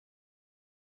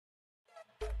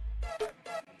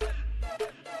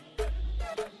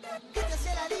¿Qué te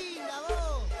hace la linda,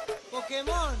 vos?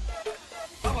 Pokémon.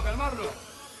 Vamos a calmarlo.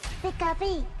 Pika,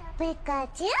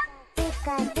 Pikachu.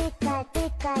 Pika, Pika,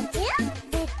 Pikachu.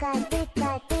 Pika,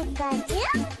 Pika, Pikachu.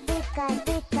 Pika,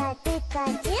 Pika,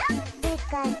 Pikachu.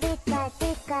 Pika, Pika,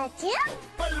 Pikachu.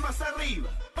 Palmas arriba,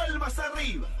 palmas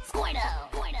arriba. Squirtle.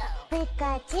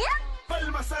 Pikachu.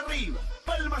 Palmas arriba,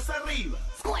 palmas arriba.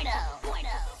 Squirtle.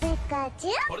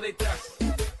 Pikachu. Por detrás,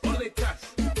 por detrás,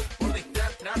 por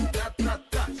detrás, tras, tras, tras,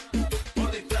 tras.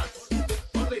 Por detrás,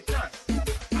 por detrás.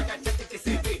 Agachate que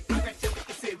se ve, agachate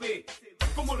que se ve.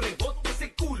 Como rebota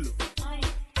ese culo,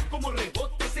 como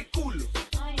rebota ese culo,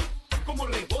 como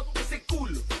rebota ese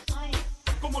culo,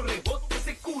 como rebota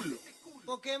ese culo.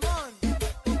 Pokémon.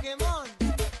 Pokémon.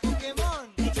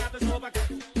 Pokémon. Echate eso pa' acá,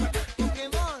 pa' acá.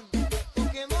 Pokémon.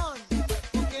 Pokémon.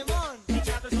 Pokémon.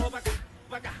 Echate eso pa' acá,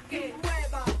 pa' acá. Y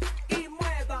mueva, y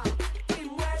mueva, y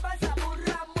mueva esa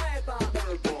burra, mueva.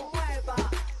 Mueva,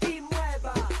 y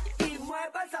mueva, y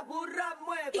mueva esa burra,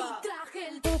 mueva. Y traje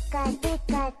el Pika,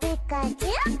 Pika,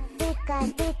 Pikachu. Pika,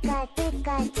 Pika,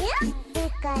 Pikachu.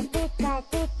 Pika, Pika,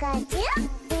 Pikachu.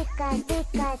 Pika,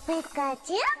 Pika,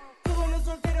 Pikachu. Todos los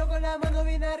solteros con la mano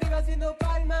bien arriba haciendo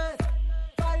palmas,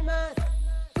 palmas.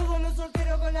 Todos los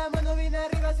solteros con la mano bien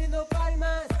arriba haciendo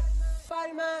palmas,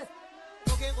 palmas.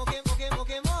 Pokémon. Pokémon.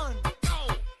 Pokémon.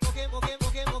 Pokémon.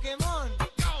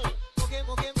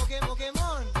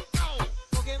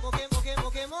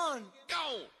 Pokémon.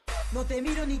 No te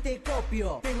miro ni te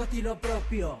copio, tengo estilo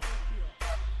propio.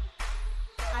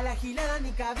 A la gilada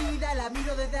ni cabida, la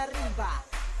miro desde arriba.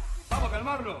 Vamos a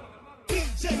calmarlo.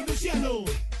 DJ Luciano,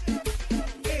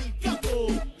 el capo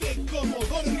de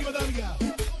Comodoro Rivadavia.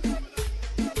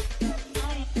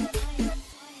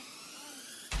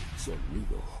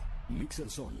 Sonido Mixer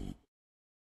Sony.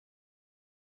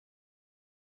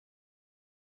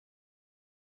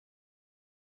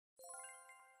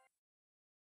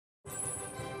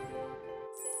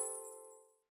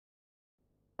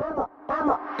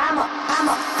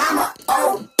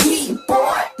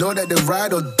 Know that they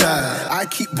ride or die. I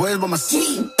keep boys by my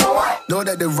side. Know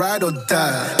that they ride or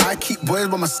die. I keep boys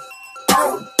by my side.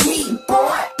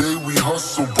 Day we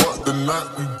hustle, but the night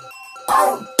we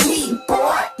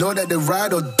Know that they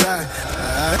ride or die.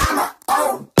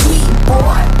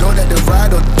 Know that they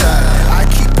ride or die. I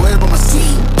keep boys by my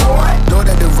side. Know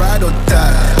that they ride or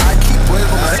die. I keep boys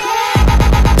by my side.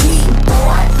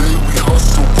 day we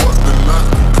hustle, but the night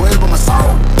we Boys by my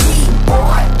side.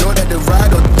 Know that they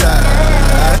ride or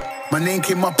die. My name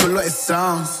came up a lot of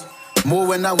sounds. More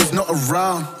when I was not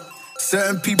around.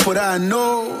 Certain people that I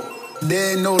know,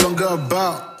 they ain't no longer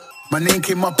about. My name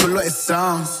came up a lot of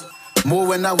sounds. More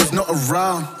when I was not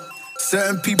around.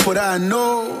 Certain people that I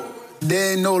know,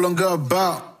 they ain't no longer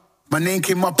about. My name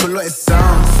came up a lot of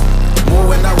sounds. More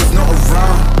when I was not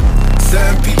around.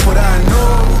 Certain people that I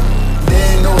know, they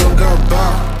ain't no longer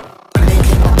about. My name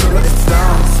came up a lot of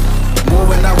sounds. More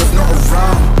when I was not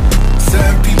around.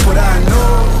 Certain people that I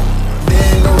know, they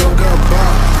ain't no longer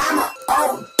about.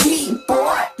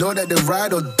 Know that they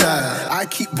ride or die. I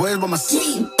keep boys by my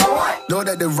side. Know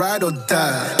that they ride or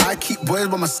die. I keep boys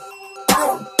by my side.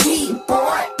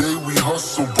 day we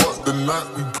hustle, but the night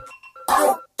we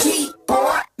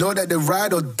Know that they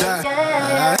ride or die.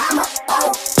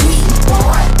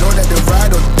 Know that they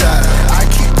ride or die. I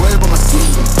keep boys by my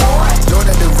side. Know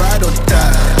that they ride or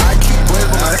die. I keep boys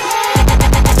by my side.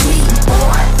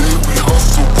 day we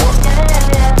hustle, but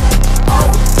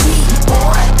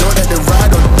Know that they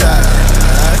ride or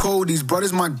die. Cold, these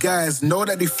brothers my guys. Know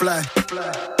that they fly.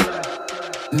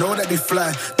 Know that they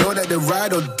fly. Know that they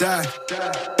ride or die.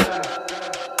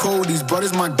 Cold, these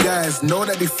brothers my guys. Know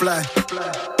that they fly.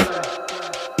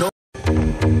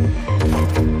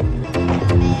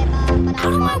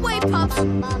 Out of my way, pups,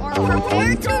 or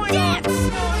prepare to dance!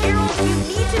 Harold, you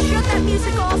need to shut that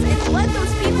music off and let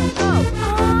those people go.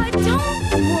 Don't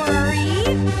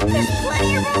worry. There's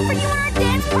plenty of room for you in our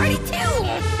dance party, too!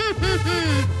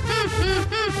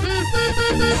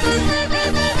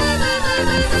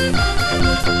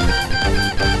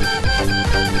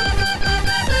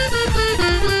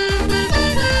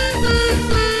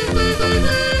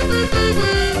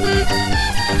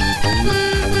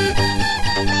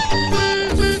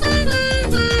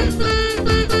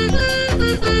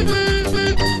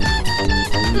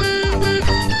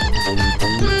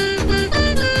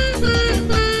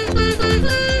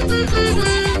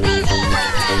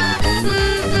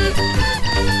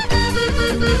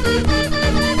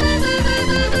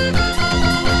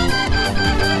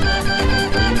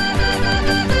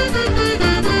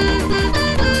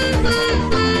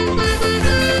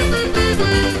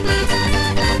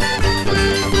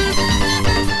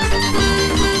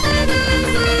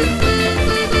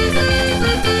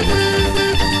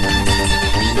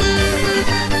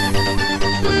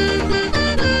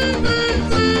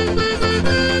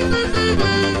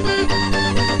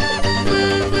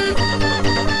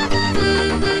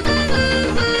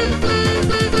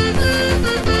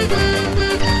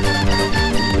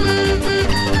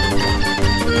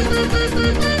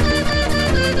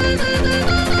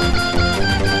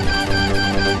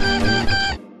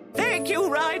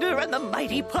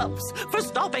 pups for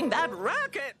stopping that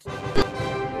racket. I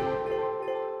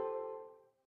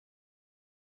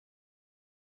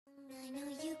know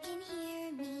you can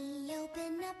hear me.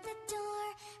 Open up the door.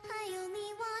 I only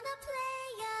wanna play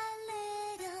a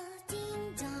little ding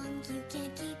dong. You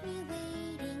can't keep me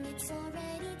waiting. It's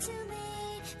already too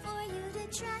late for you to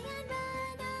try and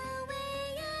run away.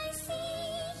 I see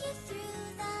you through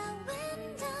the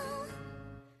window.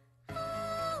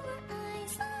 Our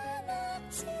eyes line up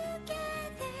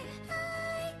together. I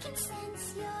can sense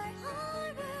your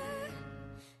horror.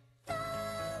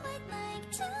 Though I'd like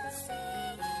to see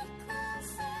it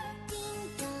closer. Ding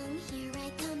dong, here I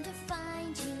come to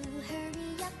find you.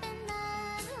 Hurry up and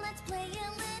run. Let's play a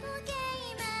little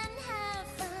game and have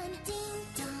fun. Ding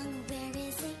dong, where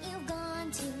is it you've gone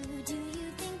to? Do you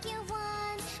think you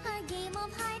won? Our game of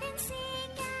hide and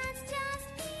seek has just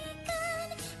begun.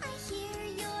 I hear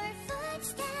your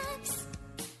footsteps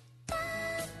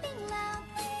tapping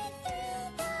loudly through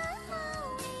the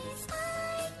hallways. I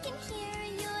can hear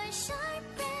your sharp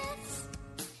breaths.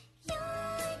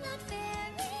 You're not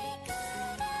very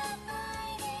good at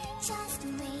hiding. Just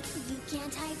wait, you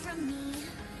can't hide from me.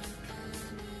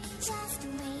 Just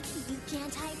wait, you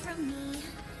can't hide from me.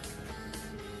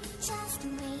 Just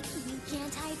wait, you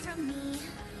can't hide from me.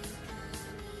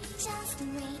 Just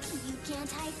wait, you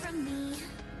can't hide from me.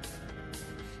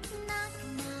 Knock,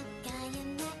 knock, I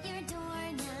am at your door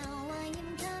now. I am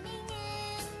coming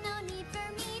in. No need for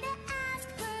me to ask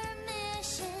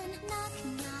permission. Knock,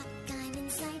 knock, I'm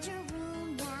inside your room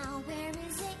now. Where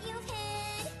is it you've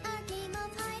hid? Our game of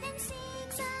hide and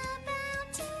seek's about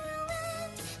to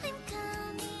end. I'm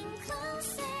coming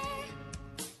closer.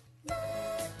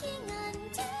 Looking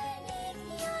underneath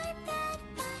your bed,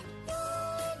 but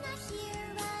you're not here.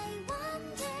 I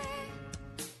wonder,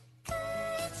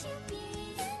 could you be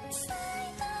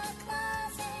inside the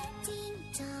closet? Ding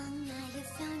dong, I have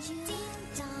found you. Ding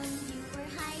dong, you were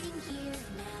hiding here.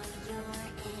 Now you're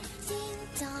in. Ding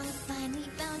dong, finally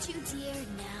found you, dear.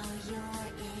 Now